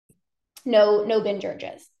no binge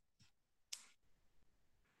urges.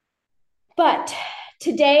 But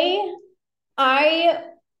today I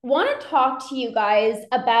want to talk to you guys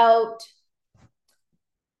about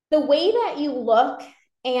the way that you look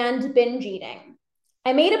and binge eating.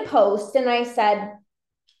 I made a post and I said,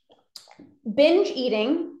 binge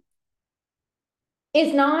eating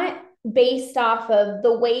is not based off of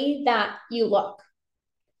the way that you look.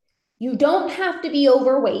 You don't have to be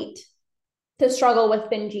overweight to struggle with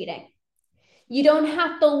binge eating. You don't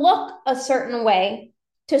have to look a certain way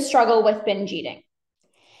to struggle with binge eating.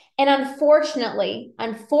 And unfortunately,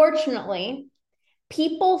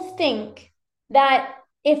 people think that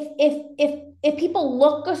if people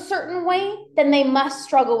look a certain way, then they must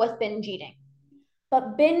struggle with binge eating.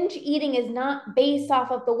 But binge eating is not based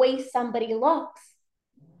off of the way somebody looks.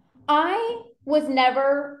 I was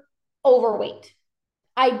never overweight.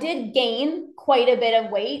 I did gain quite a bit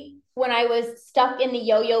of weight when I was stuck in the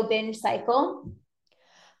yo-yo binge cycle,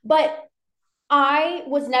 but I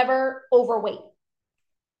was never overweight.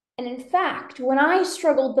 And in fact, when I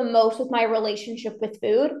struggled the most with my relationship with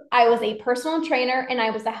food, I was a personal trainer and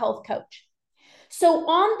I was a health coach. So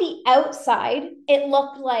on the outside, it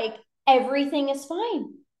looked like everything is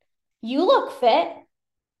fine. You look fit,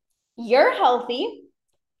 you're healthy,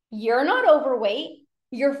 you're not overweight,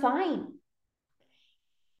 you're fine.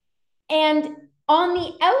 And on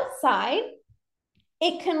the outside,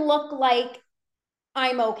 it can look like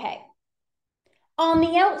I'm okay. On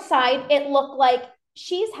the outside, it looked like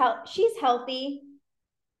she's healthy,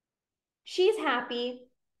 she's happy,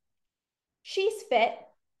 she's fit.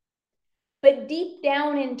 But deep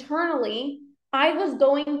down internally, I was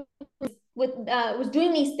going with was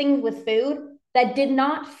doing these things with food that did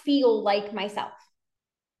not feel like myself.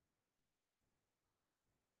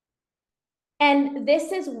 And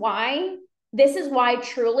this is why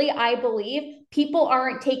truly I believe people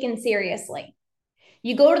aren't taken seriously.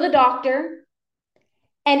 You go to the doctor,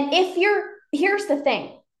 and here's the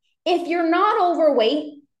thing, if you're not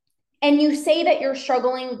overweight and you say that you're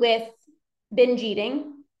struggling with binge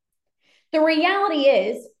eating, the reality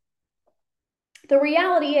is, the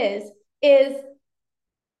reality is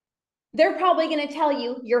they're probably going to tell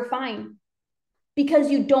you you're fine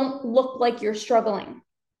because you don't look like you're struggling.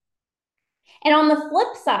 And on the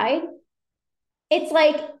flip side, it's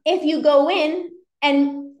like if you go in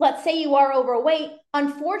and let's say you are overweight,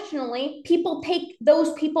 unfortunately, people take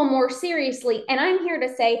those people more seriously. And I'm here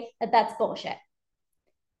to say that that's bullshit.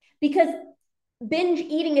 Because binge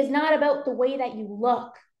eating is not about the way that you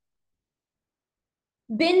look.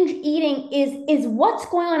 Binge eating is what's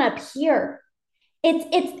going on up here.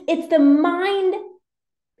 It's the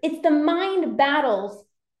mind battles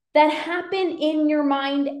that happen in your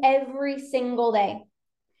mind every single day.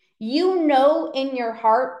 You know in your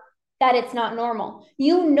heart that it's not normal.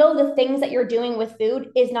 You know the things that you're doing with food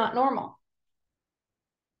is not normal.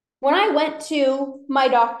 When I went to my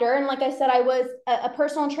doctor, and like I said, I was a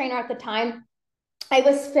personal trainer at the time, I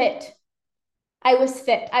was fit. I was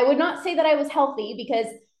fit. I would not say that I was healthy because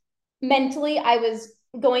mentally I was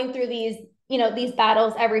going through these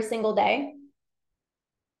battles every single day.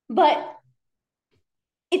 But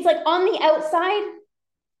it's like on the outside,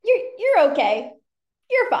 you're okay.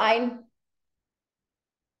 You're fine.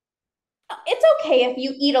 It's okay if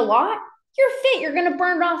you eat a lot. You're fit. You're going to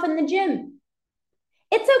burn it off in the gym.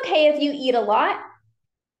 It's okay if you eat a lot,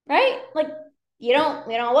 right? Like you don't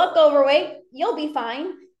look overweight. You'll be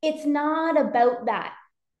fine. It's not about that.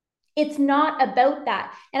 It's not about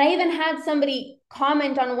that. And I even had somebody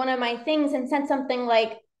comment on one of my things and said something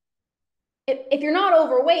like, if you're not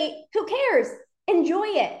overweight, who cares? Enjoy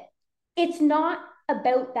it. It's not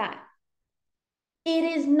about that. It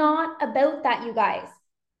is not about that, you guys.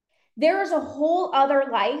 There is a whole other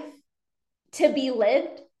life to be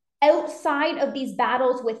lived outside of these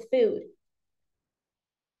battles with food.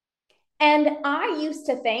 And I used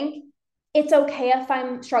to think it's okay if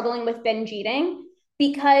I'm struggling with binge eating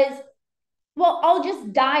because, well, I'll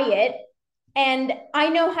just diet and I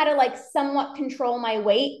know how to like somewhat control my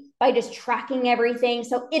weight by just tracking everything.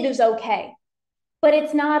 So it is okay. But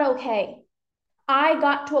it's not okay. I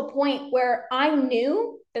got to a point where I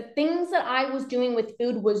knew the things that I was doing with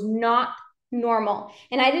food was not normal.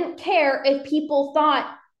 And I didn't care if people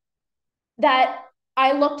thought that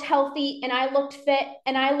I looked healthy and I looked fit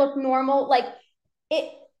and I looked normal. Like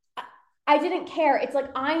it, I didn't care. It's like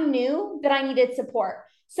I knew that I needed support.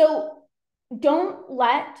 So don't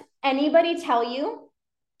let anybody tell you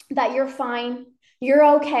that you're fine, you're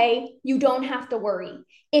okay, you don't have to worry.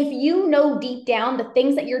 If you know deep down the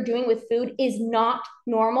things that you're doing with food is not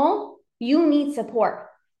normal, you need support.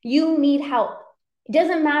 You need help. It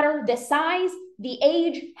doesn't matter the size, the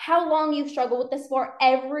age, how long you've struggled with this for.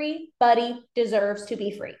 Everybody deserves to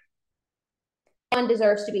be free. Everyone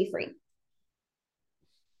deserves to be free.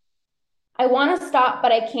 I want to stop,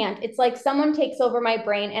 but I can't. It's like someone takes over my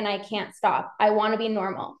brain and I can't stop. I want to be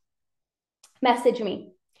normal. Message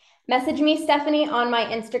me. Message me, Stephanie, on my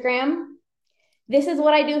Instagram. This is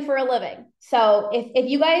what I do for a living. So if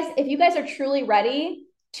you guys are truly ready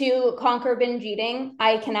to conquer binge eating,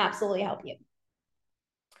 I can absolutely help you.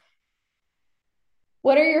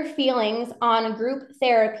 What are your feelings on group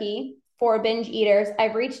therapy for binge eaters?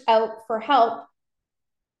 I've reached out for help.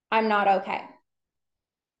 I'm not okay.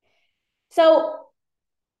 So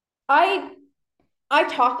I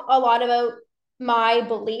talk a lot about my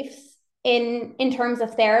beliefs in terms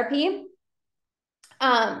of therapy.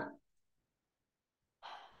 And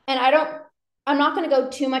I'm not going to go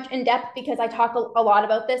too much in depth because I talk a lot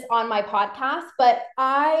about this on my podcast, but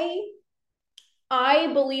I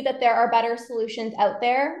believe that there are better solutions out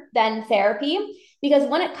there than therapy, because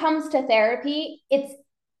when it comes to therapy, it's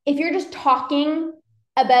if you're just talking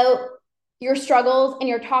about your struggles and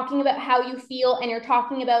you're talking about how you feel and you're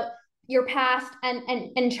talking about your past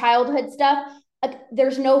and childhood stuff, like,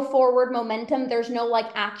 there's no forward momentum, there's no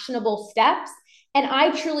like actionable steps. And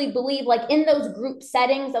I truly believe, like, in those group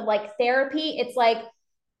settings of like therapy, it's like,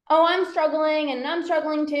 oh, I'm struggling and I'm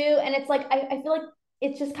struggling too. And it's like, I feel like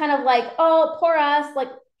it's just kind of like, oh, poor us. Like,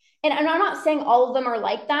 and I'm not saying all of them are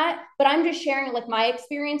like that, but I'm just sharing like my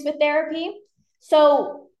experience with therapy.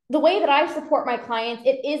 So the way that I support my clients,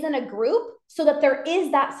 it is in a group so that there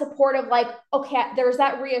is that support of like, okay, there's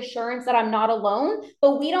that reassurance that I'm not alone,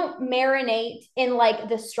 but we don't marinate in like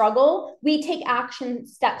the struggle. We take action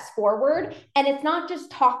steps forward, and it's not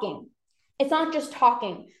just talking. It's not just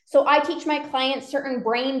talking. So I teach my clients certain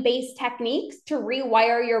brain-based techniques to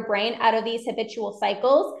rewire your brain out of these habitual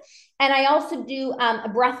cycles. And I also do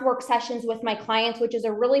breathwork sessions with my clients, which is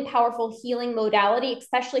a really powerful healing modality,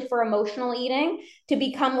 especially for emotional eating, to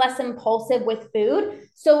become less impulsive with food.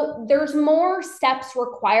 So there's more steps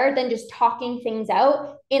required than just talking things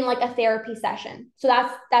out in like a therapy session. So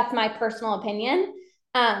that's my personal opinion.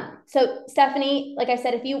 So Stephanie, like I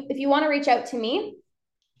said, if you want to reach out to me,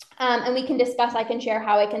 and we can discuss, I can share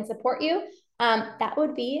how I can support you. That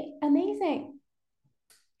would be amazing.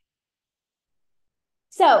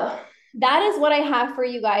 So that is what I have for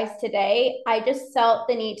you guys today. I just felt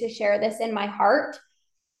the need to share this in my heart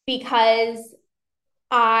because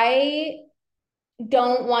I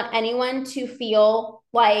don't want anyone to feel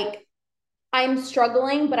like I'm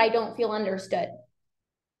struggling, but I don't feel understood.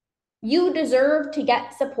 You deserve to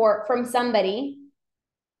get support from somebody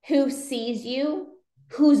who sees you,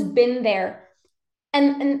 who's been there.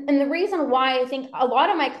 And the reason why I think a lot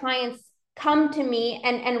of my clients come to me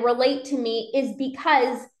and relate to me is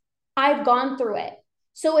because I've gone through it.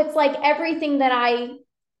 So it's like everything that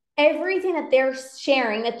they're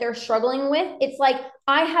sharing, that they're struggling with, it's like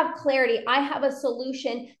I have clarity, I have a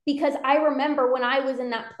solution, because I remember when I was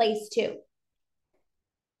in that place too.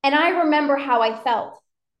 And I remember how I felt.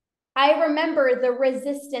 I remember the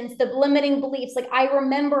resistance, the limiting beliefs. Like, I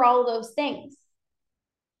remember all those things.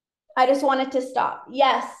 I just wanted to stop.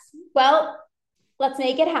 Yes. Well, let's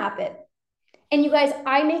make it happen. And you guys,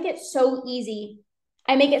 I make it so easy.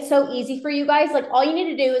 I make it so easy for you guys. Like, all you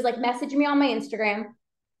need to do is like message me on my Instagram.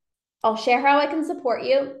 I'll share how I can support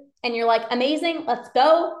you. And you're like, amazing, let's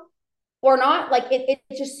go. Or not. Like,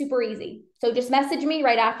 it's just super easy. So just message me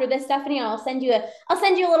right after this, Stephanie, and I'll send you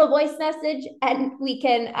a little voice message, and we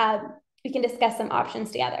can discuss some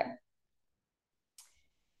options together.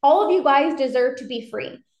 All of you guys deserve to be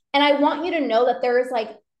free. And I want you to know that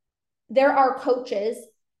there are coaches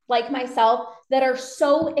like myself that are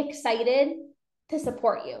so excited to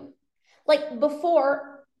support you. Like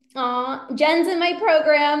before, Jen's in my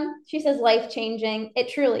program. She says life-changing. It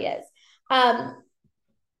truly is.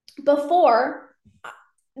 Before,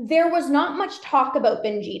 there was not much talk about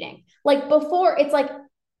binge eating. Like before, it's like,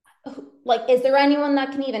 is there anyone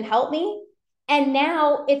that can even help me? And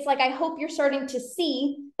now it's like, I hope you're starting to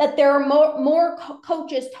see that there are more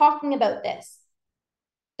coaches talking about this.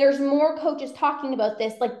 There's more coaches talking about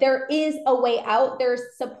this. Like, there is a way out. There's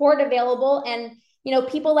support available. And,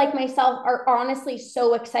 people like myself are honestly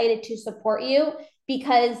so excited to support you,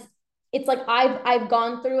 because it's like, I've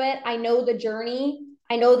gone through it. I know the journey.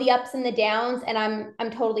 I know the ups and the downs, and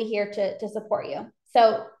I'm totally here to support you.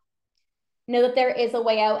 So know that there is a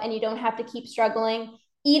way out, and you don't have to keep struggling.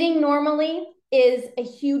 Eating normally is a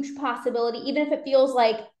huge possibility, even if it feels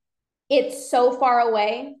like it's so far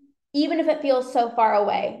away. Even if it feels so far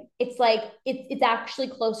away, it's like it's actually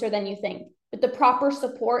closer than you think. With the proper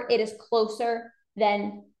support, it is closer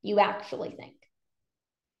than you actually think.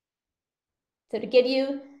 So to give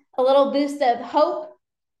you a little boost of hope,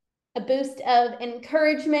 a boost of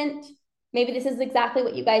encouragement, maybe this is exactly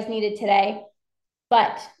what you guys needed today,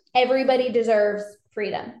 but everybody deserves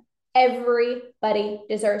freedom. Everybody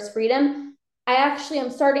deserves freedom. I actually am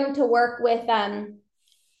starting to work with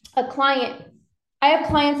a client. I have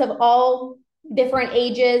clients of all different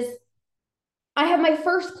ages. I have my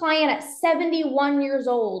first client at 71 years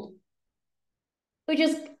old, which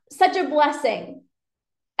is such a blessing.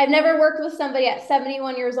 I've never worked with somebody at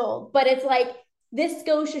 71 years old, but it's like, this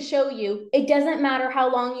goes to show you it doesn't matter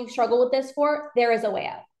how long you struggle with this for, there is a way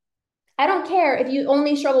out. I don't care if you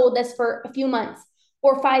only struggle with this for a few months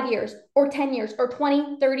or 5 years or 10 years or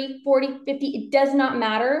 20, 30, 40, 50. It does not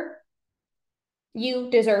matter. You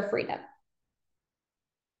deserve freedom.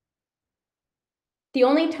 The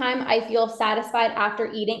only time I feel satisfied after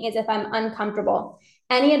eating is if I'm uncomfortable.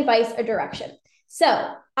 Any advice or direction?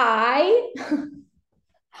 So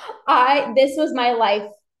this was my life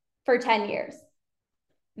for 10 years.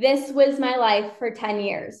 This was my life for 10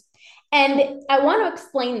 years. And I want to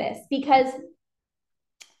explain this because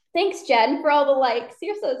thanks, Jen, for all the likes.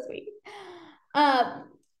 You're so sweet.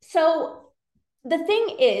 So the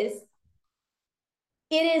thing is,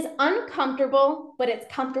 it is uncomfortable, but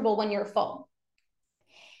it's comfortable when you're full.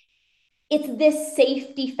 It's this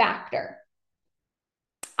safety factor.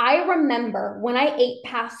 I remember when I ate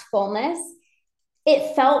past fullness,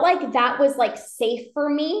 it felt like that was like safe for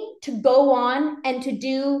me to go on and to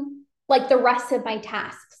do like the rest of my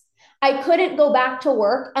tasks. I couldn't go back to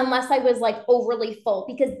work unless I was like overly full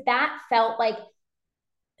because that felt like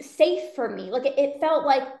safe for me. Like it felt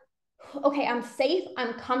like, okay, I'm safe,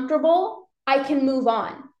 I'm comfortable, I can move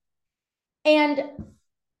on. And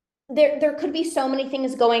there could be so many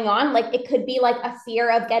things going on. Like it could be like a fear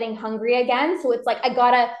of getting hungry again. So it's like I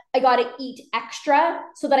gotta eat extra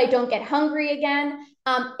so that I don't get hungry again.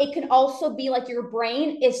 It can also be like your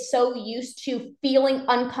brain is so used to feeling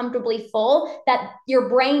uncomfortably full that your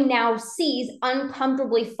brain now sees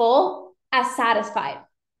uncomfortably full as satisfied.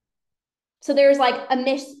 So there's like a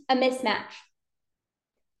mismatch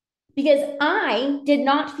because I did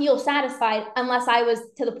not feel satisfied unless I was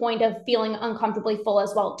to the point of feeling uncomfortably full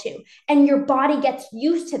as well too. And your body gets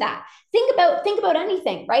used to that. Think about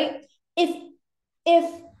anything, right? If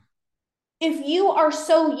if you are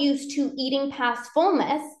so used to eating past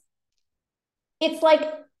fullness, it's like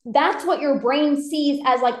that's what your brain sees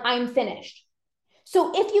as like I'm finished.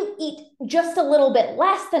 So if you eat just a little bit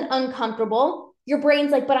less than uncomfortable, your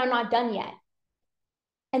brain's like, but I'm not done yet.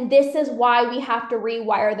 And this is why we have to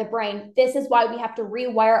rewire the brain. This is why we have to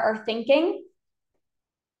rewire our thinking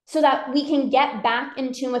so that we can get back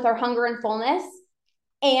in tune with our hunger and fullness.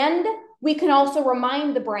 And we can also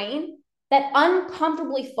remind the brain that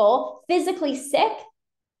uncomfortably full, physically sick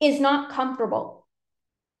is not comfortable.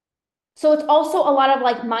 So it's also a lot of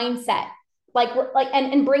like mindset,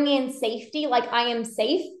 and bringing in safety, like I am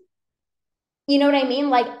safe. You know what I mean?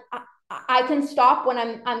 Like I can stop when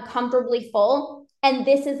I'm comfortably full, and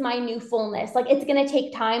this is my new fullness. Like it's going to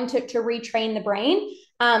take time to retrain the brain,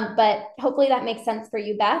 but hopefully that makes sense for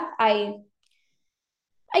you, Beth. I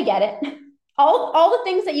get it. All the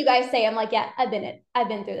things that you guys say, I'm like, yeah, I've been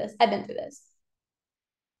through this. I've been through this.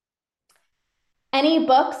 Any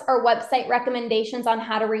books or website recommendations on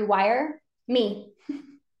how to rewire? Me.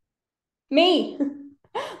 Me.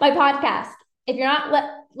 My podcast. If you're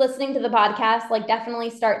not listening to the podcast, like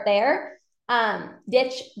definitely start there.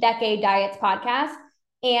 Ditch Decade Diets podcast.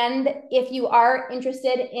 And if you are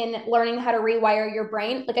interested in learning how to rewire your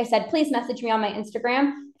brain, like I said, please message me on my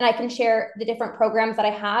Instagram and I can share the different programs that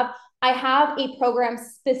I have. I have a program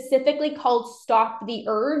specifically called Stop the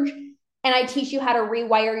Urge, and I teach you how to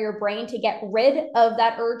rewire your brain to get rid of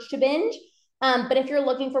that urge to binge. But if you're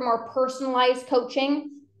looking for more personalized coaching,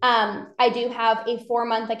 I do have a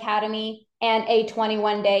 4-month academy and a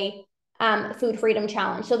 21-day food freedom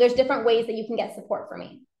challenge. So there's different ways that you can get support from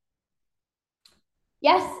me.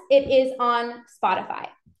 Yes, it is on Spotify.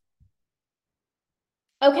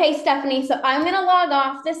 Okay, Stephanie, so I'm going to log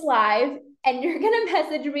off this live and you're going to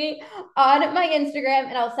message me on my Instagram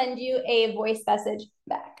and I'll send you a voice message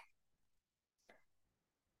back.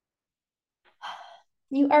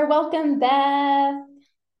 You are welcome, Beth.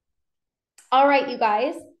 All right, you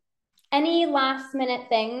guys. Any last minute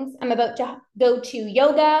things? I'm about to go to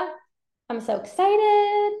yoga. I'm so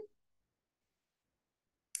excited.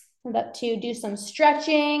 I'm about to do some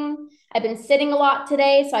stretching. I've been sitting a lot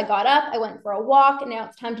today, so I got up, I went for a walk, and now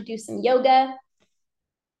it's time to do some yoga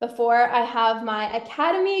before I have my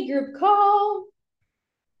academy group call.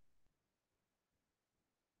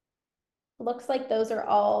 Looks like those are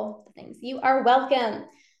all the things. You are welcome.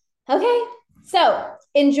 Okay, So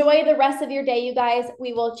enjoy the rest of your day, you guys.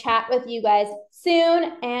 We will chat with you guys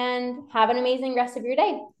soon and have an amazing rest of your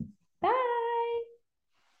day. Bye.